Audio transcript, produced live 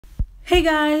Hey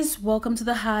guys, welcome to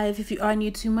the Hive. If you are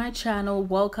new to my channel,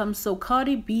 welcome. So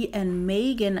Cardi B and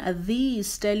Megan Thee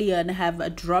Stallion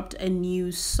have dropped a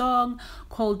new song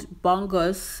called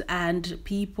Bongos, and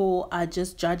people are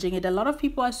just judging it. A lot of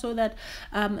people, I saw that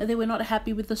they were not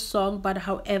happy with the song, but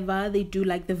however they do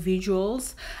like the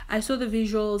visuals. I saw the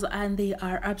visuals and they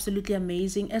are absolutely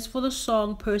amazing. As for the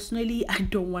song, personally, I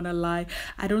don't want to lie,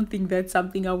 I don't think that's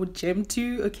something I would jam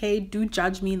to. Okay, do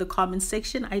judge me in the comment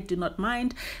section, I do not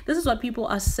mind. This is what people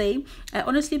are saying. I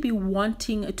honestly be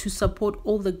wanting to support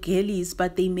all the girlies,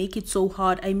 but they make it so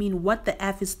hard. I mean, what the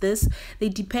F is this? They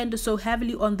depend so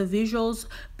heavily on the visuals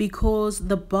because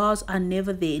the bars are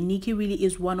never there. Nicki really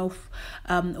is one of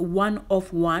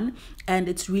one, and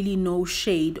it's really no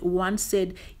shade. One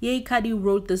said, yay, Cardi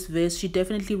wrote this verse. She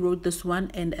definitely wrote this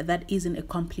one, and that isn't a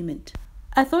compliment.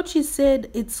 I thought she said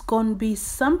it's gonna be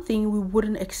something we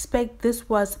wouldn't expect. This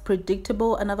was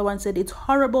predictable. Another one said it's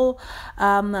horrible.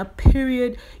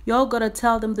 Period. Y'all gotta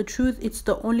tell them the truth. It's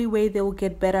the only way they will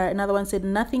get better. Another one said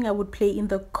nothing I would play in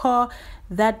the car.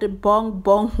 That bong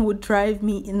bong would drive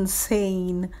me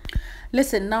insane.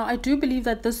 Listen, now I do believe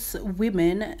that these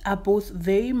women are both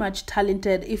very much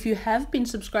talented. If you have been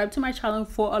subscribed to my channel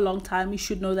for a long time, you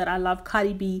should know that I love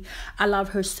Cardi B. I love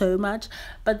her so much,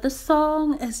 but the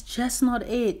song is just not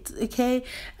it. Okay,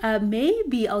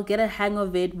 maybe I'll get a hang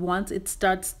of it once it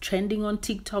starts trending on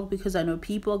TikTok, because I know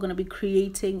people are going to be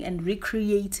creating and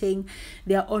recreating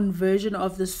their own version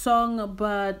of the song.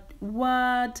 But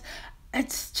what,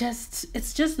 it's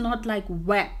just not like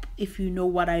WAP, if you know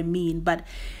what I mean. But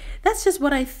that's just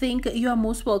what I think. You are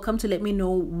most welcome to let me know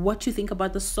what you think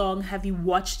about the song. Have you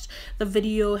watched the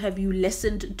video? Have you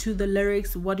listened to the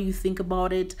lyrics? What do you think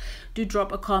about it? Do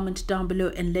drop a comment down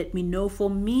below and let me know.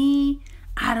 For me,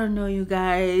 I don't know, you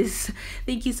guys.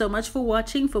 Thank you so much for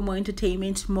watching. For more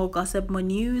entertainment, more gossip, more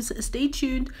news, stay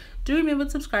tuned. Do remember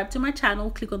to subscribe to my channel,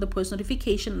 click on the post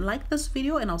notification, like this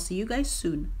video, and I'll see you guys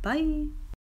soon. Bye.